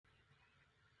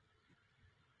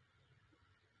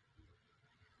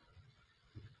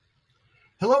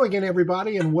Hello again,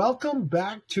 everybody, and welcome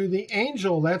back to The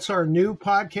Angel. That's our new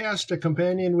podcast, a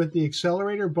companion with The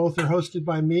Accelerator. Both are hosted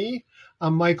by me.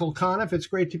 I'm Michael Conniff. It's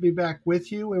great to be back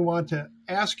with you. We want to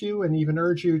ask you and even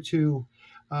urge you to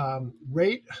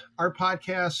rate our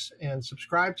podcasts and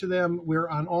subscribe to them. We're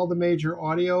on all the major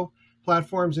audio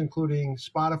platforms, including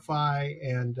Spotify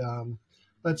and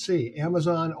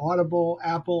Amazon, Audible,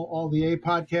 Apple, all the A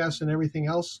podcasts and everything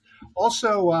else.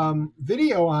 Also,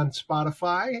 video on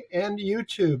Spotify and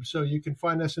YouTube. So you can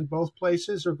find us in both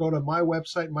places or go to my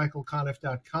website,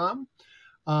 michaelconniff.com.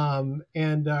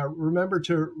 Remember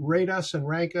to rate us and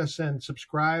rank us and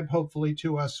subscribe, hopefully,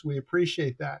 to us. We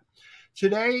appreciate that.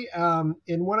 Today,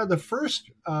 in one of the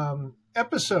first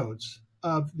episodes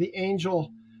of the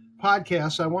Angel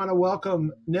podcast, I want to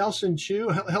welcome Nelson Chu.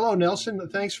 Hello, Nelson.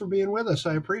 Thanks for being with us.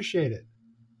 I appreciate it.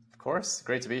 Of course.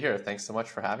 Great to be here. Thanks so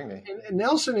much for having me. And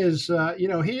Nelson is,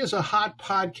 he is a hot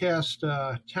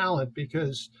podcast talent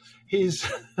because he's,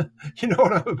 you know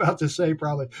what I'm about to say,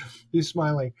 probably. He's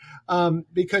smiling.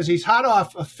 Because he's hot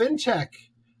off a Fintech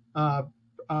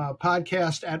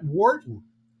podcast at Wharton.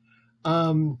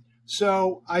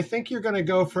 So I think you're going to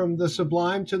go from the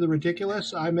sublime to the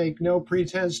ridiculous. I make no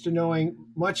pretense to knowing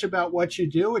much about what you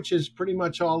do, which is pretty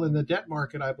much all in the debt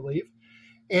market, I believe.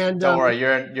 And don't worry,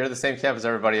 you're the same camp as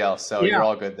everybody else, so You're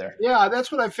all good there. Yeah,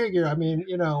 that's what I figure. I mean,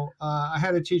 I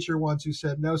had a teacher once who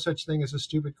said no such thing as a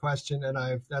stupid question, and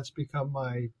that's become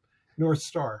my North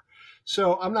Star.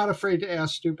 So I'm not afraid to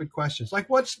ask stupid questions. Like,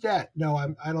 what's debt? No,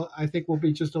 I think we'll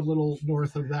be just a little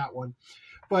north of that one.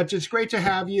 But it's great to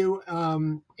have you,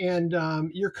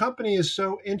 and your company is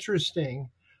so interesting.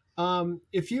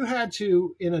 If you had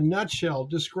to, in a nutshell,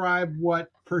 describe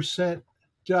what Percent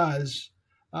does,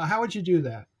 how would you do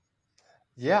that?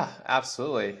 Yeah,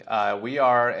 absolutely. We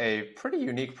are a pretty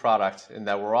unique product in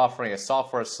that we're offering a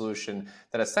software solution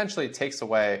that essentially takes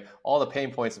away all the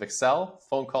pain points of Excel,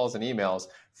 phone calls, and emails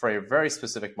for a very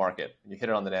specific market. You hit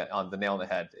it on the nail on the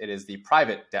head. It is the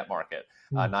private debt market,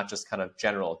 not just kind of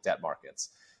general debt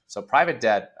markets. So private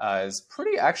debt is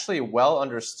pretty actually well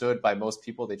understood by most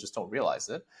people. They just don't realize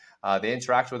it. They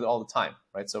interact with it all the time,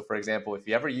 right? So for example, if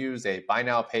you ever used a buy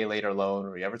now, pay later loan,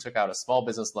 or you ever took out a small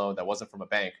business loan that wasn't from a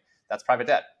bank, that's private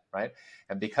debt, right?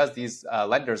 And because these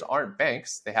lenders aren't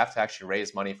banks, they have to actually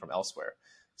raise money from elsewhere.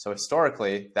 So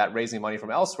historically, that raising money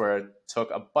from elsewhere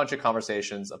took a bunch of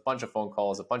conversations, a bunch of phone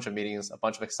calls, a bunch of meetings, a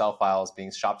bunch of Excel files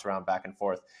being shopped around back and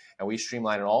forth. And we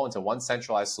streamline it all into one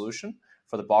centralized solution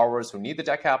for the borrowers who need the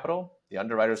debt capital, the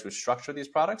underwriters who structure these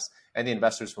products, and the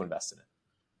investors who invest in it.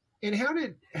 And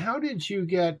how did you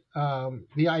get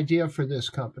the idea for this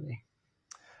company?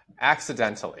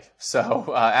 Accidentally.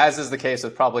 So as is the case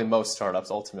with probably most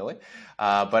startups ultimately.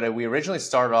 But we originally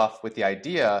started off with the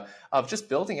idea of just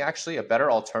building actually a better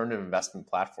alternative investment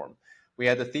platform. We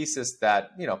had the thesis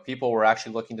that, people were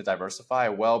actually looking to diversify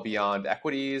well beyond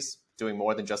equities, doing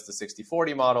more than just the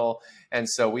 60-40 model. And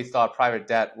so we thought private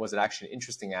debt was actually an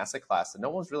interesting asset class that no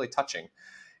one's really touching.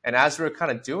 And as we were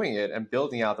kind of doing it and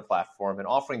building out the platform and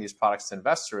offering these products to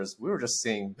investors, we were just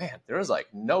seeing, man, there is like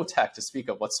no tech to speak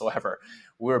of whatsoever.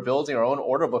 We were building our own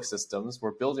order book systems.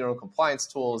 We're building our own compliance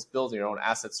tools, building our own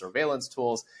asset surveillance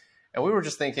tools. And we were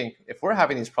just thinking, if we're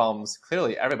having these problems,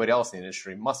 clearly everybody else in the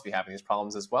industry must be having these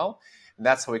problems as well. And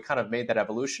that's how we kind of made that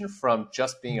evolution from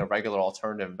just being a regular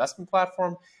alternative investment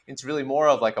platform into really more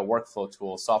of like a workflow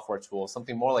tool, software tool,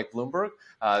 something more like Bloomberg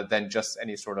than just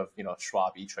any sort of,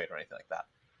 Schwab E-Trade or anything like that.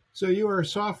 So you are a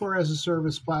software as a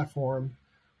service platform.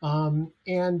 Tell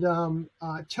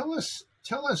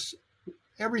us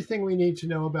everything we need to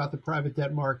know about the private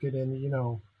debt market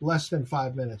in, less than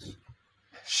 5 minutes.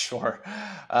 Sure.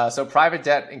 So private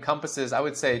debt encompasses, I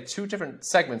would say, two different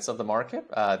segments of the market.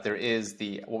 There is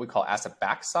what we call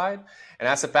asset-backed side. And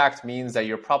asset-backed means that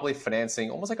you're probably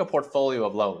financing almost like a portfolio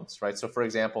of loans, right? So for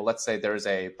example, let's say there's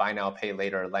a buy now, pay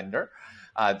later lender.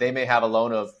 They may have a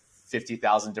loan of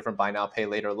 50,000 different buy now, pay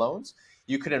later loans.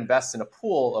 You could invest in a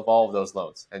pool of all of those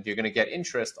loans, and you're going to get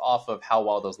interest off of how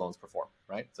well those loans perform,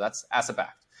 right? So that's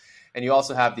asset-backed. And you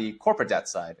also have the corporate debt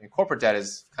side. And corporate debt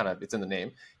is it's in the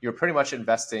name. You're pretty much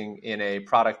investing in a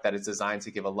product that is designed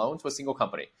to give a loan to a single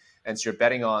company. And so you're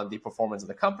betting on the performance of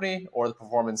the company or the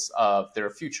performance of their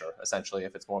future, essentially,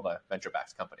 if it's more of a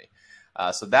venture-backed company.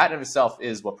 So that in itself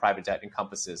is what private debt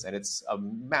encompasses. And it's a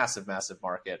massive, massive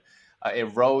market.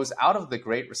 It rose out of the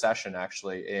Great Recession,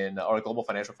 actually, or global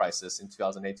financial crisis in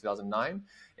 2008, 2009.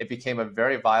 It became a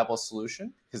very viable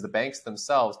solution because the banks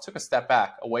themselves took a step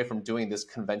back away from doing this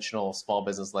conventional small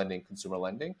business lending, consumer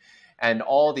lending. And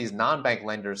all these non-bank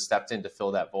lenders stepped in to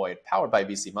fill that void, powered by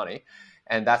VC money.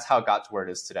 And that's how it got to where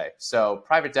it is today. So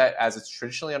private debt, as it's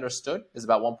traditionally understood, is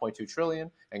about 1.2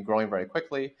 trillion and growing very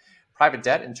quickly. Private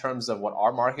debt, in terms of what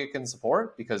our market can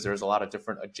support, because there's a lot of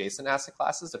different adjacent asset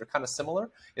classes that are kind of similar,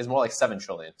 is more like 7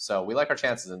 trillion. So we like our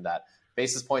chances in that.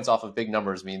 Basis points off of big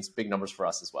numbers means big numbers for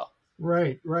us as well.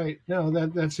 Right, right. No,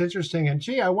 that's interesting. And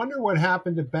gee, I wonder what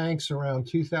happened to banks around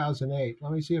 2008.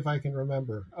 Let me see if I can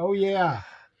remember. Oh yeah,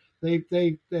 they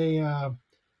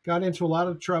got into a lot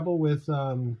of trouble with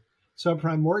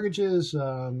subprime mortgages,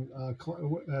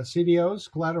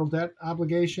 CDOs, collateral debt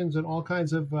obligations, and all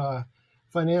kinds of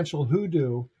financial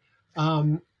hoodoo.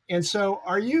 And so,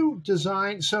 are you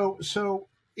designed?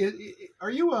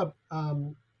 Are you a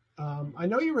I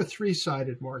know you're a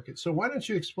three-sided market, so why don't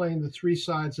you explain the three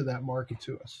sides of that market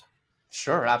to us?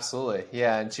 Sure, absolutely.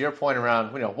 Yeah, and to your point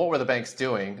around, what were the banks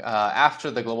doing?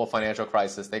 After the global financial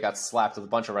crisis, they got slapped with a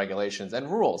bunch of regulations and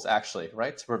rules, actually,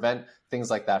 right, to prevent things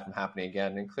like that from happening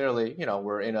again. And clearly,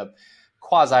 we're in a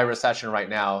quasi-recession right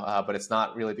now, but it's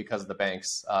not really because of the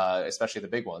banks, especially the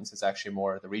big ones. It's actually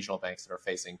more the regional banks that are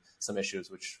facing some issues,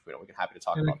 which we can happy to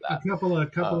talk And about that. A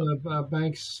couple of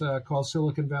banks called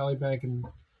Silicon Valley Bank and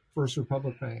First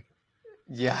Republic Bank.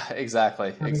 Yeah,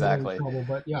 exactly. Trouble,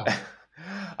 but yeah.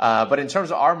 But in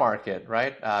terms of our market,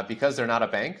 right, because they're not a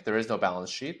bank, there is no balance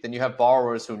sheet. Then you have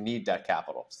borrowers who need debt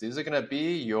capital. So these are going to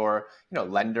be your,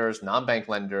 lenders, non-bank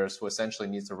lenders who essentially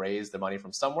need to raise the money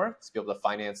from somewhere to be able to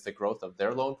finance the growth of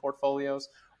their loan portfolios,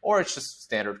 or it's just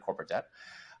standard corporate debt.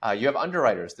 You have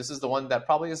underwriters. This is the one that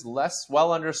probably is less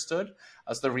well understood.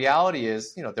 So the reality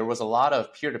is, there was a lot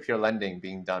of peer-to-peer lending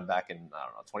being done back in,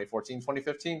 2014,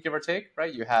 2015, give or take,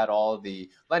 right? You had all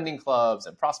the lending clubs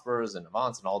and Prospers and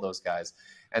Avants and all those guys.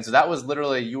 And so that was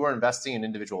literally, you were investing in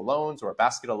individual loans or a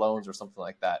basket of loans or something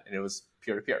like that. And it was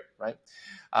peer-to-peer, right?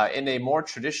 In a more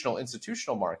traditional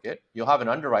institutional market, you'll have an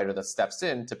underwriter that steps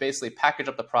in to basically package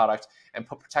up the product and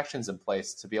put protections in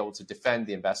place to be able to defend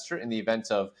the investor in the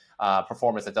event of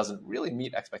performance that doesn't really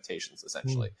meet expectations,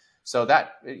 essentially. So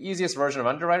that easiest version of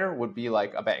underwriter would be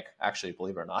like a bank, actually,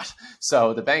 believe it or not.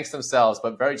 So the banks themselves,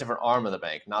 but very different arm of the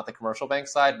bank, not the commercial bank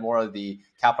side, more of the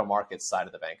capital markets side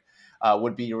of the bank,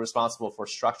 would be responsible for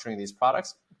structuring these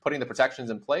products, putting the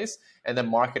protections in place, and then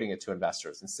marketing it to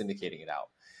investors and syndicating it out.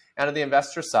 And on the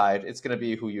investor side, it's going to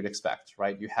be who you'd expect,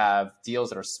 right? You have deals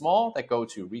that are small that go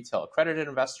to retail accredited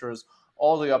investors,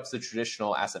 all the way up to the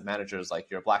traditional asset managers like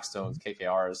your Blackstones,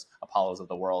 KKRs, Apollos of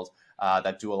the world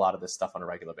that do a lot of this stuff on a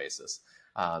regular basis.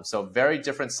 So very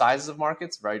different sizes of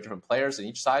markets, very different players in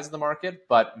each size of the market,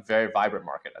 but very vibrant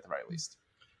market at the very least.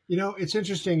 It's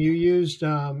interesting. You used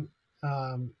a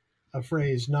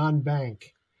phrase,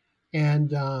 non-bank.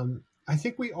 And I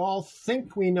think we all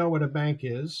think we know what a bank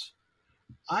is.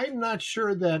 I'm not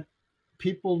sure that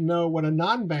people know what a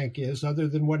non-bank is other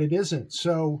than what it isn't.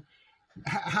 So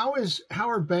how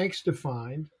are banks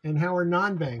defined and how are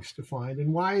non-banks defined?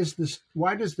 And why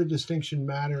does the distinction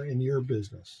matter in your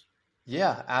business?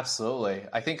 Yeah, absolutely.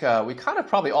 I think we kind of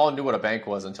probably all knew what a bank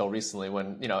was until recently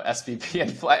when,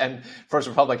 SVB and First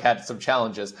Republic had some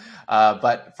challenges.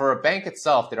 But for a bank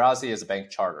itself, there obviously is a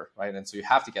bank charter, right? And so you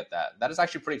have to get that. That is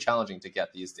actually pretty challenging to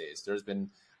get these days. There's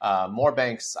been more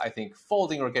banks, I think,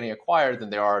 folding or getting acquired than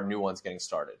there are new ones getting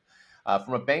started.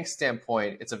 From a bank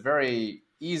standpoint, it's a very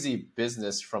easy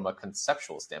business from a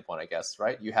conceptual standpoint, I guess,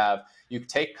 right? You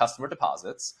take customer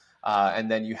deposits,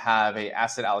 and then you have a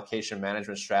asset allocation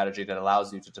management strategy that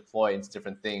allows you to deploy into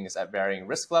different things at varying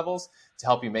risk levels to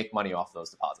help you make money off those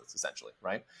deposits, essentially,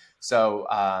 right? So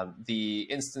the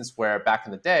instance where back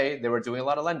in the day, they were doing a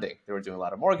lot of lending. They were doing a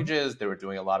lot of mortgages. They were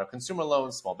doing a lot of consumer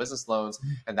loans, small business loans,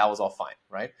 and that was all fine,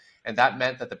 right? And that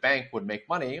meant that the bank would make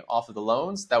money off of the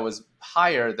loans that was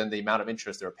higher than the amount of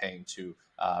interest they were paying to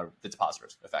the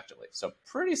depositors, effectively. So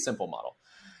pretty simple model.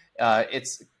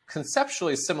 It's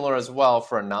conceptually similar as well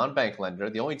for a non-bank lender.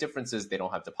 The only difference is they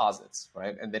don't have deposits,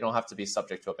 right? And they don't have to be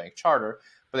subject to a bank charter,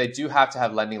 but they do have to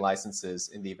have lending licenses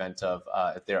in the event of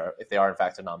if they are in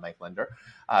fact a non-bank lender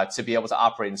to be able to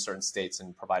operate in certain states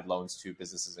and provide loans to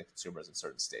businesses and consumers in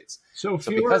certain states. So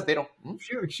because they don't,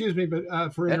 excuse me, but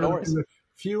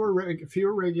fewer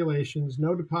regulations,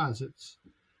 no deposits.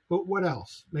 But what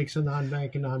else makes a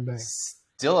non-bank a non-bank?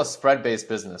 Still a spread-based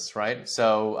business, right?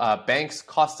 So banks'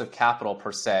 cost of capital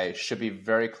per se should be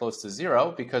very close to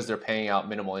zero because they're paying out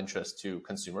minimal interest to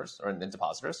consumers or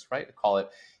depositors, right? Call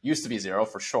it, used to be zero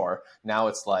for sure. Now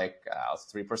it's like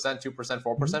 3%, 2%,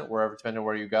 4%, wherever, depending on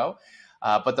where you go.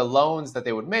 But the loans that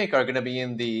they would make are going to be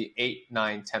in the 8,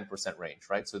 9, 10% range,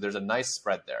 right? So there's a nice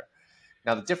spread there.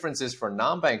 Now, the difference is for a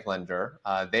non-bank lender,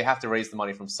 they have to raise the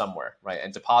money from somewhere, right?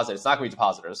 And deposit, it's not going to be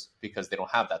depositors because they don't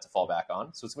have that to fall back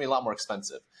on. So it's going to be a lot more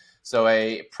expensive. So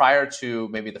prior to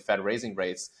maybe the Fed raising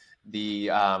rates, the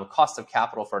cost of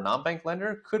capital for a non-bank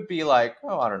lender could be like,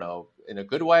 oh, I don't know, in a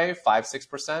good way,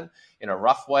 5-6%, in a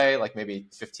rough way, like maybe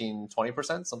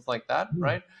 15-20%, something like that,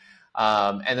 right?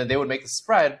 And then they would make the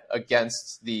spread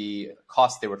against the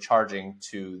cost they were charging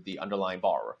to the underlying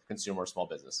borrower, consumer or small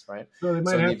business, right? So they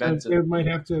might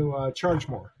have to charge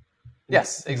more.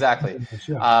 Yes, exactly.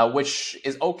 Yeah. Which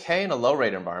is okay in a low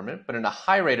rate environment, but in a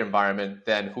high rate environment,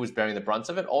 then who's bearing the brunt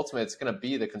of it? Ultimately, it's going to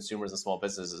be the consumers and small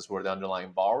businesses who are the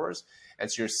underlying borrowers. And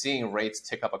so you're seeing rates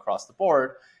tick up across the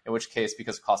board, in which case,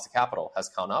 because cost of capital has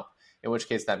gone up, in which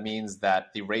case that means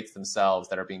that the rates themselves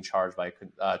that are being charged by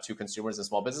to consumers and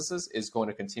small businesses is going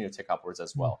to continue to tick upwards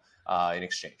as well in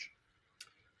exchange.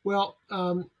 Well,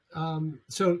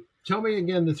 so tell me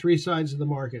again the three sides of the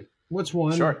market. What's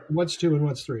one, Sure. What's two, and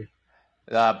what's three?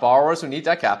 Borrowers who need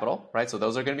debt capital, right? So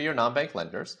those are going to be your non-bank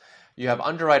lenders. You have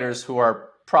underwriters who are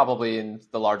probably in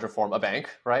the larger form a bank,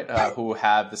 right? Who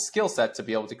have the skill set to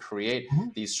be able to create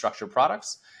these structured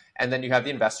products. And then you have the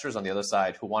investors on the other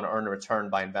side who want to earn a return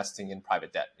by investing in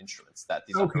private debt instruments that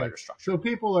these underwriters structure. So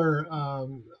people are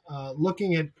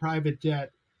looking at private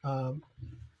debt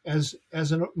as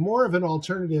more of an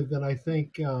alternative than I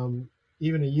think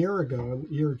even a year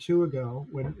or two ago,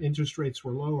 when interest rates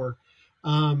were lower.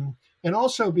 And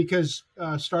also because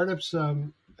startups,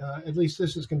 at least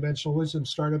this is conventional wisdom,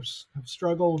 startups have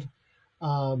struggled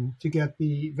to get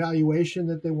the valuation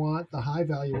that they want, the high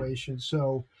valuation.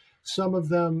 So some of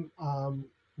them,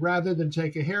 rather than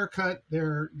take a haircut,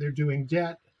 they're doing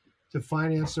debt to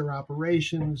finance their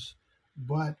operations,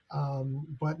 but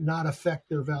not affect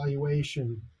their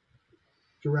valuation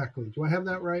directly. Do I have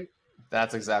that right?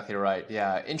 That's exactly right.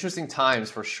 Yeah. Interesting times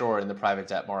for sure in the private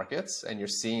debt markets. And you're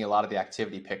seeing a lot of the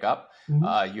activity pick up.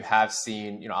 You have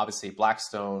seen, obviously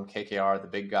Blackstone, KKR, the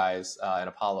big guys, and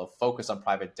Apollo focus on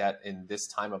private debt in this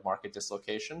time of market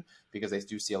dislocation because they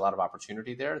do see a lot of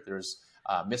opportunity there. There's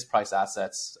mispriced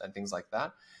assets and things like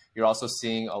that. You're also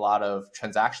seeing a lot of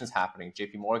transactions happening.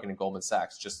 JP Morgan and Goldman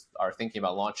Sachs just are thinking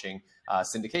about launching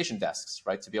syndication desks,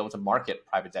 right, to be able to market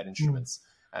private debt instruments.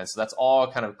 And so that's all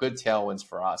kind of good tailwinds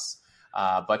for us.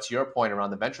 But to your point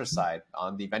around the venture side,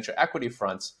 on the venture equity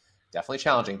front, definitely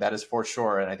challenging. That is for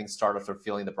sure. And I think startups are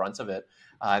feeling the brunt of it.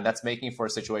 And that's making for a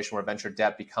situation where venture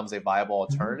debt becomes a viable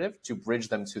alternative to bridge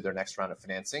them to their next round of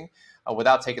financing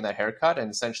without taking that haircut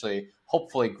and essentially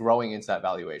hopefully growing into that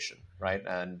valuation, right?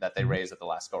 And that they raised at the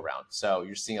last go round. So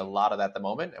you're seeing a lot of that at the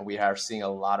moment. And we are seeing a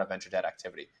lot of venture debt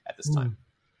activity at this time.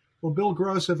 Well, Bill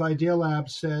Gross of Idea Lab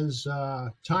says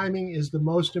timing is the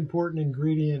most important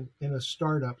ingredient in a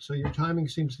startup. So your timing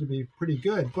seems to be pretty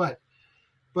good, but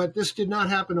this did not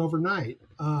happen overnight.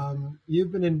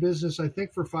 You've been in business, I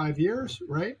think, for 5 years,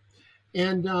 right?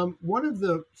 And one of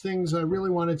the things I really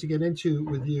wanted to get into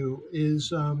with you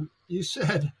is you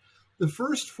said the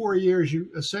first 4 years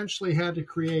you essentially had to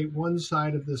create one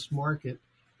side of this market,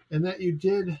 and that you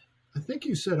did, I think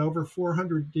you said, over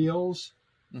 400 deals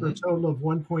for a total of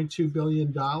 $1.2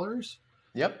 billion.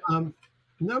 Yep.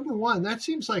 Number one, that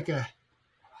seems like a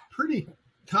pretty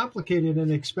complicated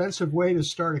and expensive way to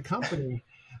start a company.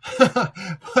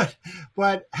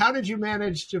 but how did you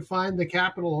manage to find the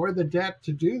capital or the debt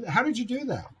to do that? How did you do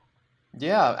that?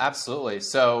 Yeah, absolutely.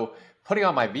 So putting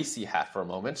on my VC hat for a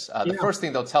moment, the first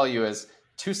thing they'll tell you is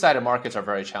two-sided markets are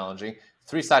very challenging.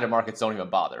 Three-sided markets don't even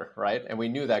bother, right? And we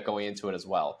knew that going into it as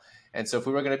well. And so if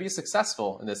we were going to be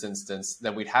successful in this instance,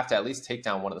 then we'd have to at least take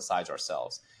down one of the sides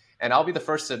ourselves. And I'll be the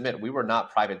first to admit we were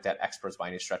not private debt experts by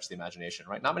any stretch of the imagination,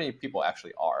 right? Not many people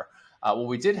actually are. What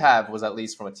we did have was, at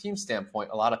least from a team standpoint,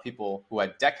 a lot of people who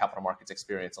had debt capital markets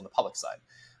experience on the public side.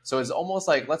 So it's almost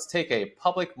like, let's take a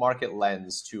public market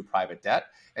lens to private debt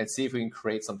and see if we can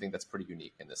create something that's pretty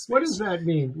unique in this space. What does that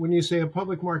mean when you say a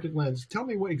public market lens? Tell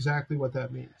me exactly what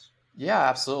that means. Yeah,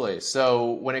 absolutely.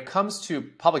 So when it comes to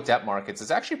public debt markets, it's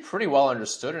actually pretty well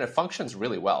understood and it functions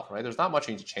really well, right? There's not much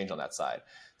you need to change on that side.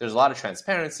 There's a lot of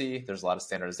transparency, there's a lot of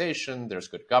standardization, there's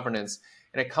good governance,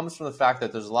 and it comes from the fact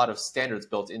that there's a lot of standards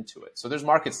built into it. So there's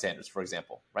market standards, for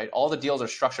example, right? All the deals are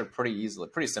structured pretty easily,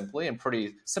 pretty simply, and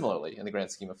pretty similarly in the grand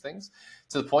scheme of things,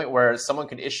 to the point where someone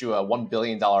can issue a $1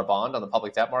 billion bond on the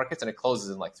public debt markets and it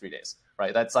closes in like 3 days,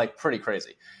 right? That's like pretty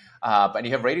crazy. And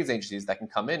you have ratings agencies that can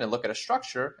come in and look at a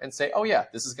structure and say, oh yeah,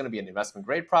 this is going to be an investment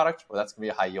grade product, or that's going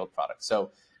to be a high yield product. So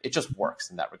it just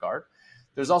works in that regard.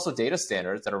 There's also data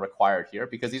standards that are required here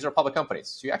because these are public companies.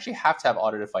 So you actually have to have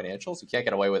audited financials. You can't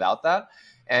get away without that.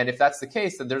 And if that's the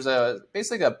case, then there's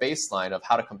basically a baseline of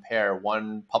how to compare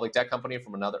one public debt company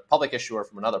from another public issuer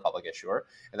from another public issuer.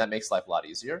 And that makes life a lot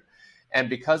easier. And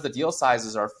because the deal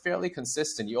sizes are fairly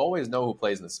consistent, you always know who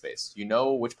plays in the space. You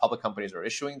know which public companies are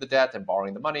issuing the debt and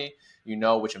borrowing the money. You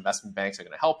know which investment banks are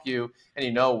going to help you. And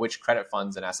you know which credit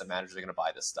funds and asset managers are going to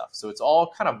buy this stuff. So it's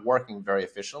all kind of working very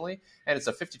efficiently. And it's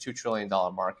a $52 trillion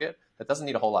market that doesn't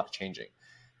need a whole lot of changing.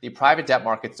 The private debt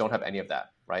markets don't have any of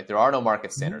that, right? There are no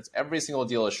market standards. Every single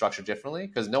deal is structured differently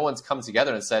because no one's come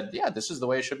together and said, yeah, this is the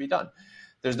way it should be done.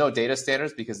 There's no data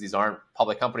standards because these aren't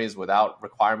public companies without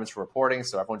requirements for reporting.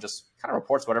 So everyone just kind of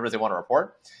reports whatever they want to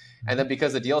report. And then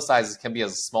because the deal sizes can be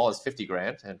as small as 50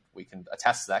 grand, and we can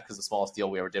attest to that because the smallest deal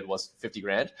we ever did was 50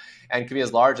 grand, and can be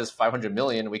as large as 500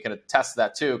 million. We can attest to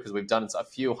that too because we've done a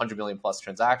few 100 million plus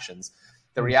transactions.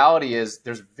 The reality is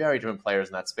there's very different players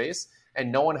in that space,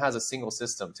 and no one has a single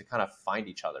system to kind of find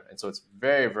each other. And so it's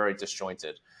very, very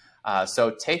disjointed. So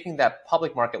taking that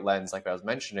public market lens, like I was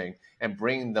mentioning, and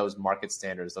bringing those market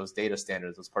standards, those data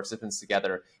standards, those participants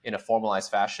together in a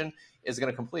formalized fashion is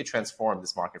going to completely transform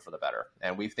this market for the better.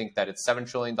 And we think that it's $7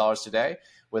 trillion today.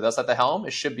 With us at the helm,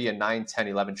 it should be a $9, $10,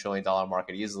 $11 trillion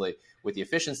market easily with the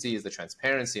efficiencies, the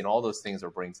transparency, and all those things we're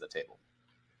bringing to the table.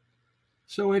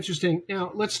 So interesting.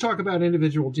 Now, let's talk about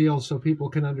individual deals so people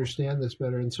can understand this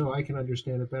better and so I can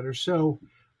understand it better. So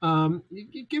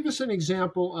give us an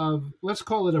example of, let's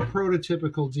call it a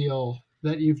prototypical deal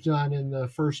that you've done in the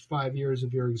first 5 years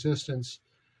of your existence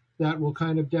that will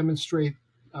kind of demonstrate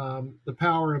the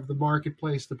power of the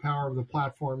marketplace, the power of the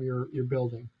platform you're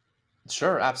building.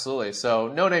 Sure, absolutely. So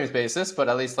no names basis, but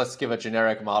at least let's give a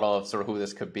generic model of sort of who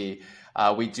this could be.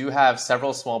 We do have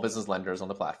several small business lenders on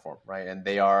the platform, right? And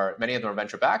many of them are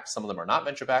venture backed. Some of them are not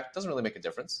venture backed. Doesn't really make a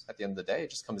difference at the end of the day.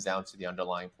 It just comes down to the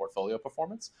underlying portfolio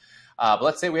performance. But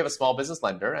let's say we have a small business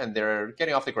lender and they're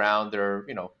getting off the ground. They're,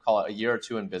 call it a year or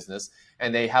two in business,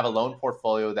 and they have a loan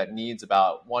portfolio that needs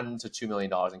about $1 to $2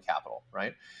 million in capital,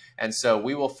 right? And so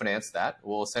we will finance that.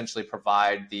 We'll essentially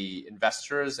provide the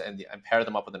investors and pair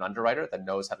them up with an underwriter that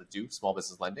knows how to do small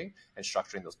business lending and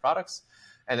structuring those products.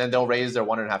 And then they'll raise their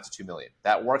 1.5 to 2 million.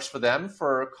 That works for them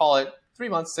for, call it 3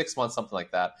 months, 6 months, something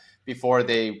like that, before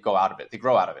they go out of it. They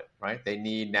grow out of it, right? They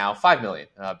need now 5 million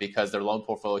because their loan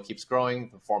portfolio keeps growing.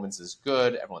 The performance is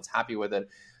good. Everyone's happy with it.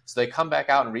 So they come back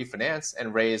out and refinance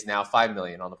and raise now 5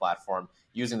 million on the platform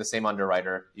using the same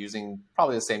underwriter, using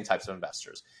probably the same types of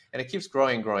investors. And it keeps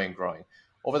growing, growing, growing.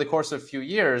 Over the course of a few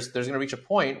years, there's going to reach a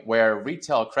point where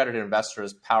retail accredited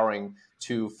investors powering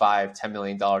 $2, $5, $10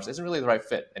 million isn't really the right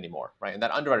fit anymore, right? And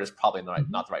that underwriter is probably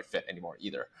not the right fit anymore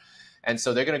either. And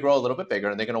so they're going to grow a little bit bigger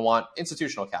and they're going to want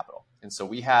institutional capital. And so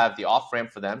we have the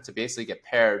off-ramp for them to basically get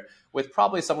paired with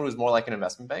probably someone who's more like an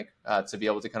investment bank to be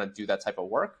able to kind of do that type of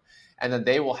work. And then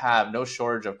they will have no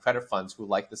shortage of credit funds who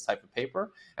like this type of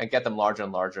paper and get them larger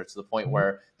and larger to the point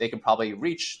where they can probably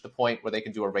reach the point where they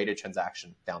can do a rated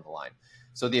transaction down the line.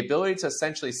 So the ability to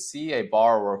essentially see a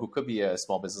borrower who could be a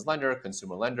small business lender,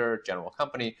 consumer lender, general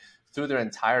company through their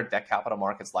entire debt capital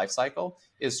markets lifecycle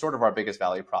is sort of our biggest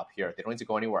value prop here. They don't need to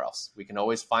go anywhere else. We can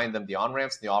always find them the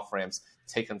on-ramps and the off-ramps,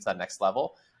 take them to that next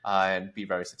level and be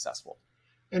very successful.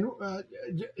 And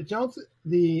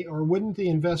wouldn't the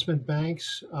investment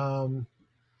banks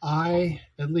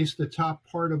at least the top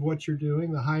part of what you're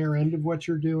doing, the higher end of what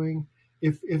you're doing?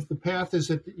 If the path is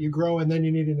that you grow and then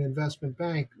you need an investment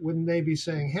bank, wouldn't they be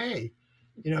saying, hey,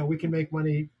 we can make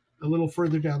money a little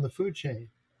further down the food chain?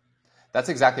 That's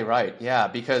exactly right. Yeah,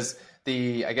 because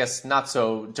the, I guess, not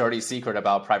so dirty secret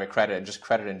about private credit and just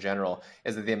credit in general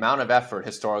is that the amount of effort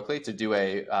historically to do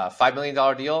a $5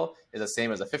 million deal is the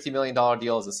same as a $50 million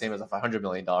deal, is the same as a $500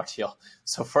 million deal.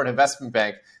 So for an investment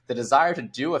bank, the desire to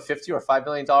do a $50 or $5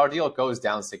 million deal goes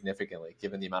down significantly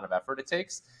given the amount of effort it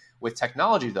takes. With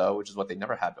technology, though, which is what they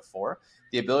never had before,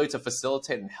 the ability to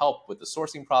facilitate and help with the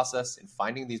sourcing process and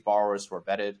finding these borrowers who are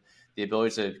vetted, the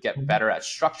ability to get better at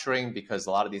structuring because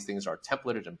a lot of these things are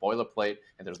templated and boilerplate,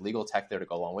 and there's legal tech there to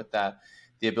go along with that.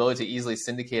 The ability to easily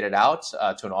syndicate it out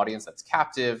to an audience that's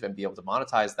captive and be able to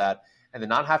monetize that, and then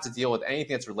not have to deal with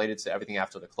anything that's related to everything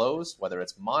after the close, whether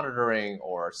it's monitoring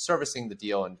or servicing the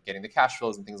deal and getting the cash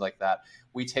flows and things like that.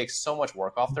 We take so much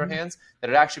work off their hands that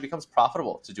it actually becomes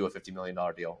profitable to do a $50 million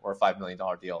deal or a $5 million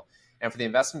deal. And for the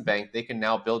investment bank, they can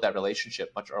now build that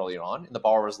relationship much earlier on in the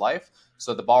borrower's life.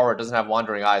 So the borrower doesn't have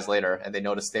wandering eyes later, and they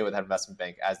know to stay with that investment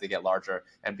bank as they get larger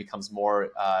and becomes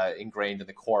more ingrained in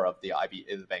the core of the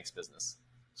bank's business.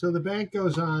 So the bank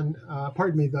goes on,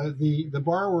 the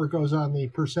borrower goes on the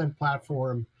Percent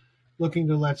platform looking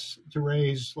to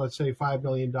raise, let's say, $5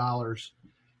 million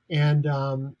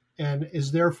and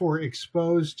is therefore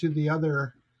exposed to the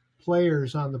other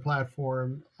players on the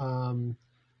platform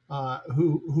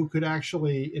who could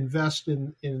actually invest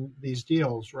in these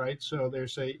deals, right? So they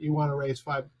say, you want to raise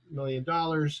 $5 million.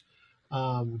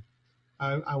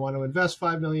 I want to invest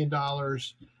 $5 million,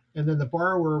 and then the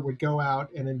borrower would go out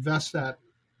and invest that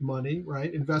money,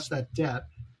 right? Invest that debt.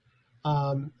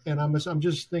 And I'm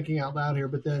just thinking out loud here,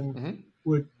 but then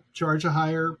would charge a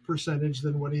higher percentage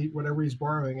than whatever he's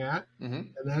borrowing at, and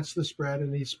that's the spread,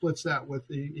 and he splits that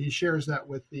he shares that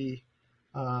with the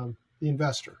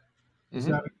investor. Is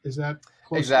that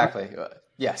close exactly?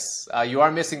 Yes, you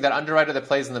are missing that underwriter that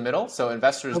plays in the middle. So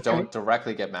investors don't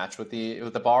directly get matched with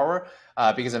the borrower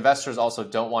because investors also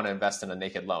don't want to invest in a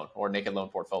naked loan or naked loan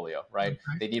portfolio, right?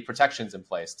 Okay. They need protections in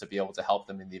place to be able to help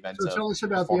them in the event of. So tell us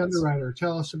about the underwriter.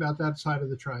 Tell us about that side of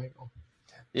the triangle.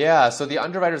 Yeah, so the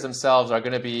underwriters themselves are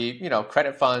going to be,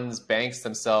 credit funds, banks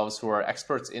themselves who are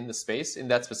experts in the space in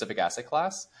that specific asset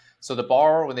class. So the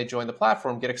borrower, when they join the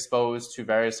platform, get exposed to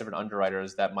various different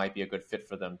underwriters that might be a good fit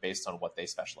for them based on what they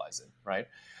specialize in, right?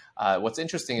 What's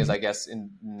interesting is, I guess,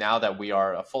 now that we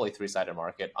are a fully three-sided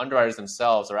market, underwriters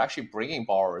themselves are actually bringing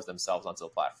borrowers themselves onto the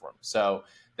platform. So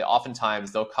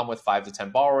oftentimes they'll come with 5 to 10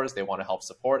 borrowers. They want to help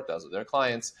support those of their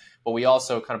clients, but we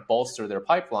also kind of bolster their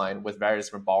pipeline with various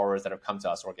different borrowers that have come to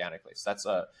us organically. So that's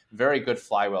a very good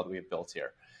flywheel that we've built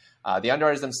here. The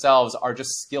underwriters themselves are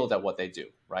just skilled at what they do,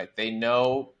 right? They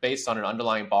know based on an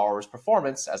underlying borrower's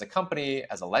performance as a company,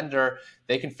 as a lender,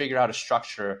 they can figure out a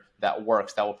structure that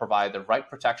works, that will provide the right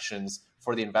protections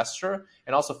for the investor,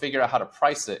 and also figure out how to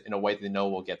price it in a way that they know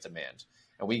will get demand.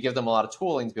 And we give them a lot of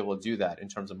tooling to be able to do that in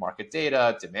terms of market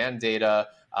data, demand data,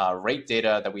 rate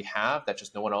data that we have that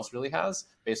just no one else really has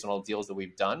based on all the deals that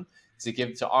we've done,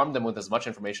 to arm them with as much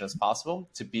information as possible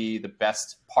to be the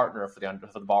best partner for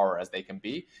the borrower as they can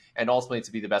be, and ultimately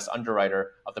to be the best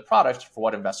underwriter of the product for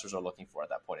what investors are looking for at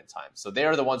that point in time. So they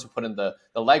are the ones who put in the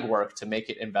legwork to make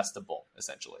it investable,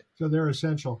 essentially. So they're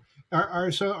essential.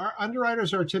 Our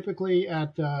underwriters are typically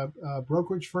at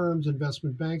brokerage firms,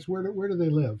 investment banks. Where do they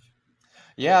live?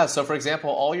 Yeah. So for example,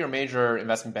 all your major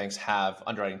investment banks have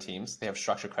underwriting teams. They have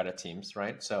structured credit teams,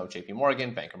 right? So JP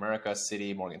Morgan, Bank of America,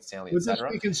 Citi, Morgan Stanley, et cetera.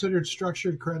 Would this be considered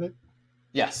structured credit?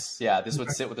 Yes. Yeah. This would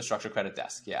sit with the structured credit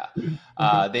desk. Yeah.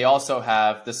 They also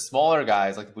have the smaller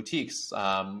guys like the boutiques,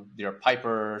 your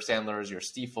Piper Sandlers, your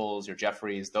Stifels, your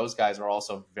Jefferies. Those guys are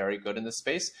also very good in this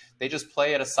space. They just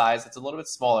play at a size that's a little bit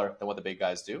smaller than what the big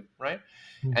guys do, right?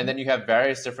 And then you have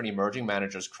various different emerging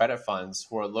managers, credit funds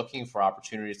who are looking for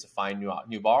opportunities to find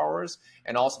new borrowers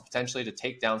and also potentially to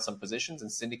take down some positions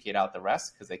and syndicate out the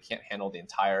rest because they can't handle the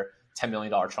entire $10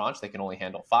 million tranche. They can only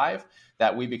handle 5.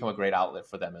 That we become a great outlet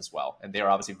for them as well. And they are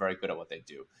obviously very good at what they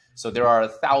do. So there are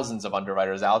thousands of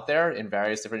underwriters out there in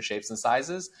various different shapes and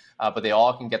sizes, but they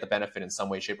all can get the benefit in some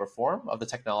way, shape, or form of the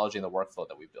technology and the workflow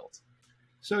that we built.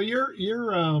 So you're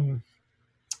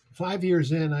 5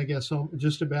 years in, I guess,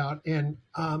 just about, and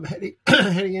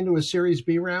heading into a Series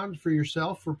B round for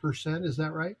yourself for Percent. Is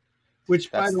that right?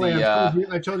 Which, by the way,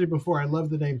 I told you before, I love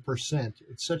the name Percent.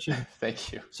 It's such a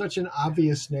thank you, such an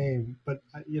obvious name, but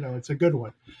it's a good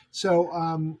one.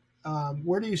 So,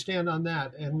 where do you stand on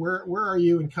that, and where are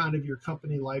you in kind of your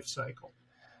company life cycle?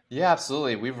 Yeah,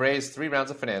 absolutely. We've raised 3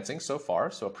 rounds of financing so far.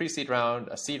 So a pre-seed round,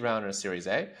 a seed round, and a Series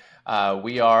A.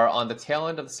 We are on the tail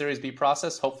end of the Series B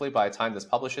process. Hopefully by the time this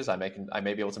publishes, I may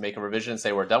be able to make a revision and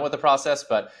say we're done with the process.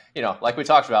 But, like we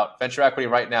talked about, venture equity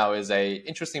right now is a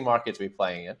interesting market to be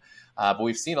playing in. But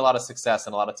we've seen a lot of success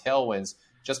and a lot of tailwinds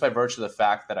just by virtue of the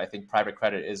fact that I think private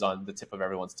credit is on the tip of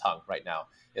everyone's tongue right now,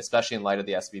 especially in light of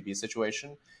the SVB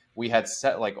situation. We had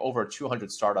over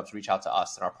 200 startups reach out to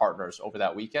us and our partners over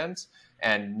that weekend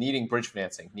and needing bridge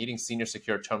financing, needing senior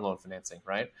secured term loan financing,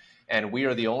 right? And we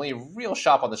are the only real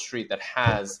shop on the street that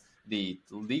has the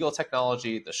legal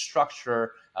technology, the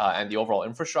structure, and the overall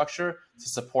infrastructure to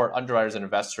support underwriters and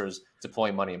investors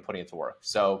deploying money and putting it to work.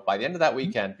 So by the end of that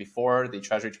weekend, before the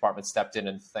Treasury Department stepped in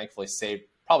and thankfully saved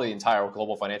probably the entire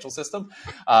global financial system,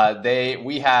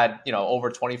 we had over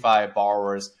 25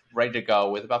 borrowers ready to go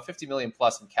with about 50 million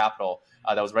plus in capital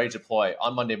that was ready to deploy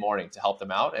on Monday morning to help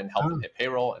them out and help them hit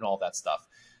payroll and all that stuff.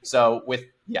 So with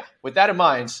that in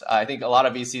mind, I think a lot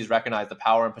of VCs recognize the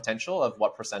power and potential of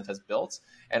what Percent has built,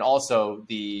 and also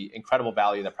the incredible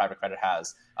value that private credit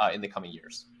has in the coming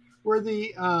years. Were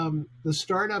the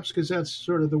startups, because that's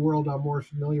sort of the world I'm more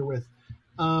familiar with.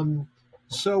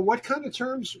 So what kind of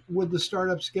terms would the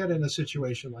startups get in a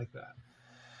situation like that?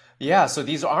 Yeah, so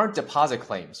these aren't deposit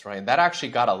claims, right? And that actually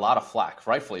got a lot of flack,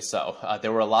 rightfully so.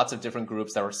 There were lots of different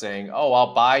groups that were saying, oh,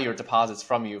 I'll buy your deposits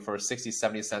from you for 60,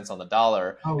 70 cents on the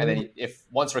dollar. Oh, and then if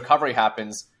once recovery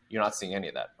happens, you're not seeing any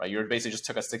of that, right? You basically just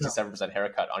took a 67%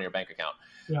 haircut on your bank account.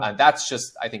 Yeah. And that's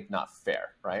just, I think, not fair,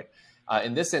 right?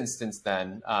 In this instance,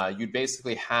 then, you'd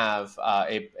basically have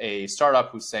a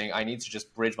startup who's saying, I need to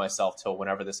just bridge myself till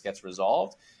whenever this gets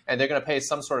resolved. And they're going to pay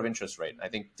some sort of interest rate. I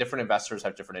think different investors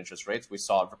have different interest rates. We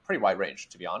saw a pretty wide range,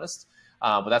 to be honest.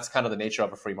 But that's kind of the nature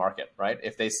of a free market, right?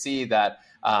 If they see that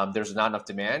there's not enough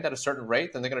demand at a certain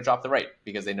rate, then they're going to drop the rate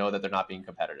because they know that they're not being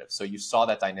competitive. So you saw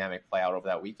that dynamic play out over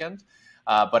that weekend.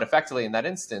 But effectively, in that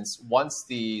instance, once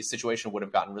the situation would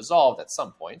have gotten resolved at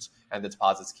some point and the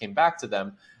deposits came back to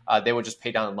them, they would just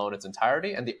pay down the loan in its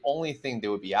entirety. And the only thing they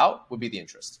would be out would be the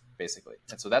interest, basically.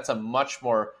 And so that's a much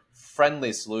more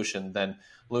friendly solution than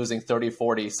losing 30,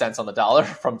 40 cents on the dollar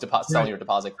from selling your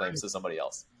deposit claims to somebody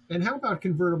else. And how about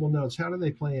convertible notes? How do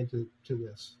they play into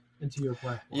this, into your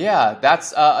platform? Yeah,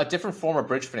 that's a different form of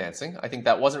bridge financing. I think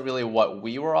that wasn't really what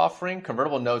we were offering.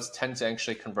 Convertible notes tend to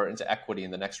actually convert into equity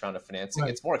in the next round of financing.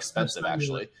 Right. It's more expensive,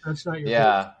 actually. That's not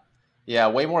your Yeah,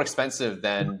 way more expensive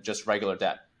than just regular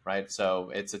debt, right? So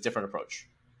it's a different approach.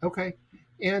 Okay.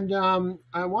 And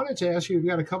I wanted to ask you, we've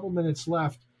got a couple minutes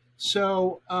left.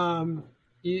 So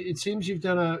it seems you've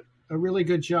done a really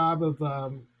good job of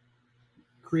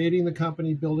creating the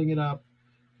company, building it up,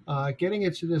 getting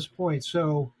it to this point.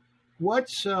 So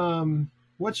what's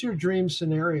your dream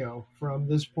scenario from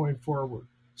this point forward?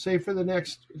 Say it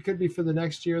could be for the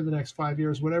next year, the next 5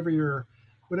 years, whatever your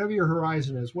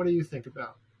horizon is. What do you think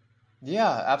about?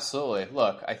 Yeah, absolutely.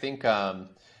 Look, I think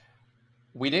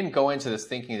we didn't go into this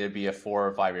thinking it'd be a 4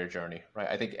 or 5 year journey, right?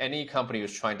 I think any company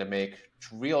who's trying to make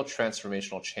real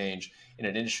transformational change in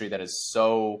an industry that is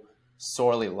so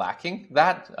sorely lacking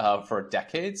that for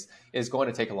decades is going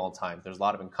to take a long time. There's a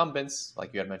lot of incumbents,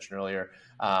 like you had mentioned earlier.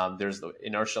 There's the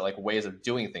inertia, like ways of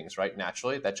doing things, right,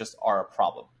 naturally, that just are a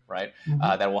problem, right?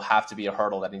 Mm-hmm. That will have to be a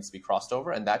hurdle that needs to be crossed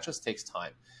over, and that just takes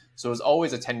time. So it was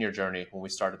always a 10-year journey when we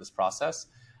started this process.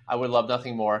 I would love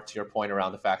nothing more, to your point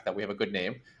around the fact that we have a good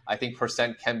name. I think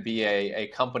Percent can be a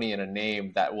company and a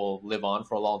name that will live on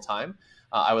for a long time.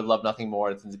 I would love nothing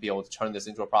more than to be able to turn this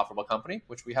into a profitable company,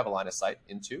 which we have a line of sight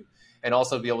into, and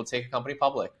also be able to take a company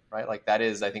public, right? Like that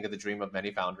is, I think, the dream of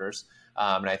many founders.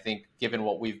 And I think given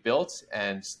what we've built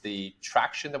and the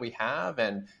traction that we have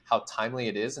and how timely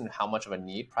it is and how much of a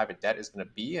need private debt is going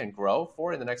to be and grow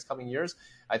for in the next coming years,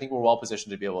 I think we're well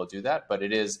positioned to be able to do that. But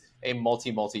it is a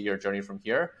multi-year journey from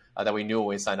here that we knew when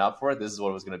we signed up for it. This is what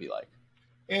it was going to be like.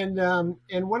 And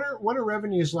what are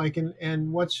revenues like,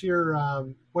 and what's your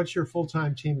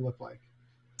full-time team look like?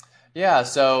 Yeah,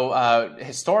 so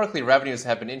historically revenues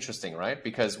have been interesting, right?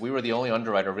 Because we were the only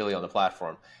underwriter really on the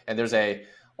platform, and there's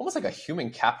almost like a human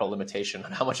capital limitation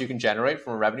on how much you can generate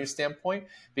from a revenue standpoint,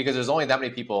 because there's only that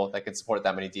many people that can support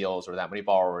that many deals or that many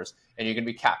borrowers, and you're going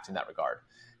to be capped in that regard.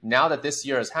 Now that this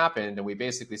year has happened and we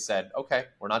basically said, okay,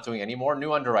 we're not doing any more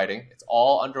new underwriting. It's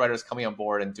all underwriters coming on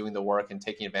board and doing the work and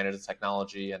taking advantage of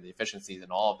technology and the efficiencies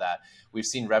and all of that. We've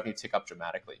seen revenue tick up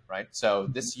dramatically, right? So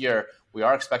this year we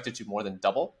are expected to more than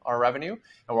double our revenue,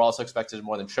 and we're also expected to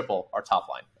more than triple our top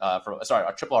line,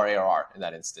 triple our ARR in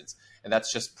that instance. And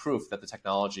that's just proof that the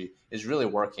technology is really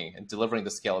working and delivering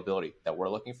the scalability that we're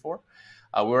looking for.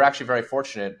 We were actually very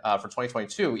fortunate for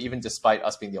 2022, even despite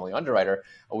us being the only underwriter,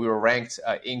 we were ranked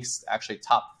Inc.'s actually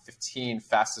top 15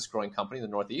 fastest growing company in the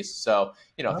Northeast. So,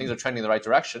 things are trending in the right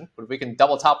direction. But if we can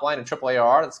double top line and triple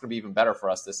ARR, that's going to be even better for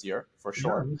us this year, for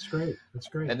sure. Yeah, that's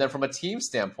great. And then from a team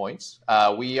standpoint,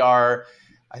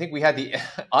 I think we had the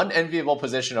unenviable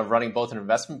position of running both an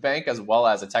investment bank as well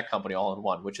as a tech company all in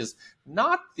one, which is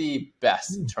not the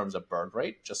best in terms of burn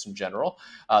rate, just in general.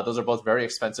 Those are both very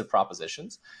expensive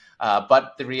propositions.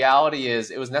 But the reality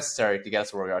is it was necessary to get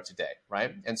us where we are today,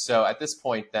 right? And so at this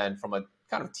point, then, from a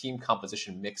kind of team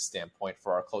composition mix standpoint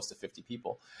for our close to 50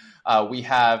 people, we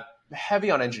have heavy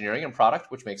on engineering and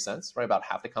product, which makes sense, right? About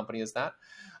half the company is that.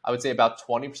 I would say about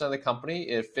 20% of the company,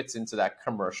 it fits into that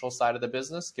commercial side of the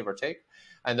business, give or take.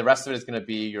 And the rest of it is going to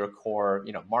be your core,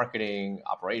 marketing,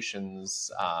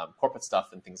 operations, corporate stuff,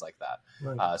 and things like that.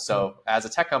 Right. So as a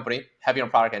tech company, heavy on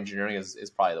product engineering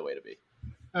is probably the way to be.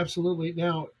 Absolutely.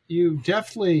 Now, you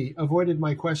definitely avoided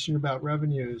my question about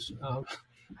revenues.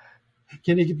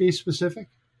 Can you be specific?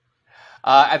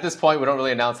 At this point, we don't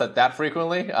really announce that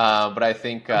frequently, but I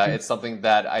think it's something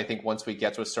that I think once we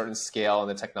get to a certain scale and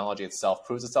the technology itself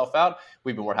proves itself out,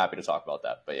 we'd be more happy to talk about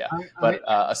that. But yeah,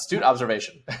 astute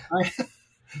observation.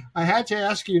 I had to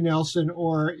ask you, Nelson,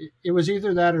 or it was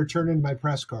either that or turn in my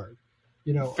press card.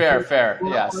 Fair,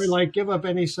 yes. Or like give up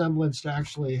any semblance to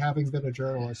actually having been a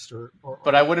journalist, or.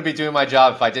 But I wouldn't be doing my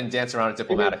job if I didn't dance around it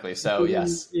diplomatically. So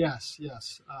yes.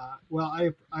 Yes.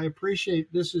 Well, I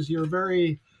appreciate this is your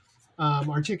very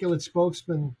articulate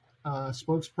spokesperson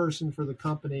for the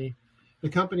company. The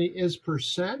company is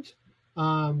Percent.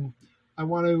 I I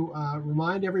want to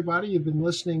remind everybody you've been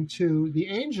listening to The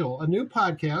Angel, a new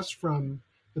podcast from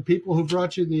the people who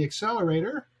brought you the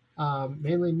Accelerator,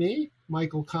 mainly me,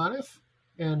 Michael Conniff,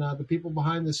 and the people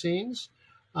behind the scenes.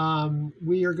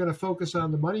 We are going to focus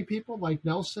on the money people like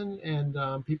Nelson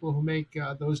and people who make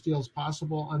those deals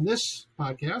possible. On this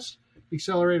podcast, the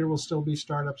Accelerator will still be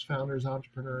startups, founders,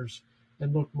 entrepreneurs,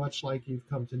 and look much like you've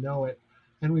come to know it.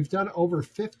 And we've done over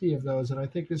 50 of those, and I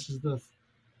think this is the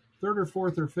third or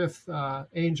fourth or fifth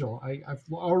Angel. I've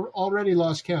already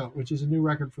lost count, which is a new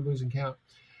record for losing count.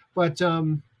 But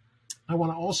I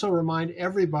want to also remind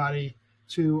everybody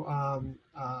to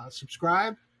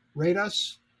subscribe, rate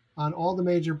us on all the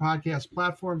major podcast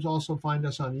platforms. Also find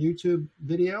us on YouTube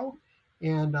video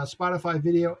and Spotify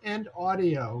video and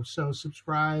audio. So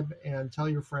subscribe and tell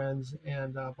your friends,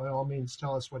 and by all means,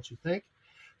 tell us what you think.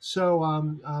 So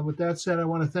with that said, I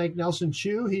want to thank Nelson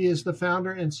Chu. He is the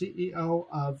founder and CEO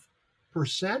of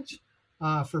Percent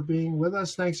for being with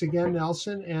us. Thanks again,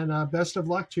 Nelson, and best of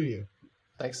luck to you.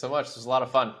 Thanks so much. This was a lot of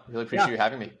fun. Really appreciate you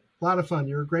having me. A lot of fun.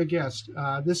 You're a great guest.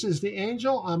 This is The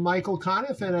Angel. I'm Michael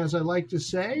Conniff, and as I like to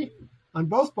say on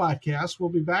both podcasts, we'll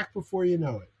be back before you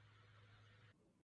know it.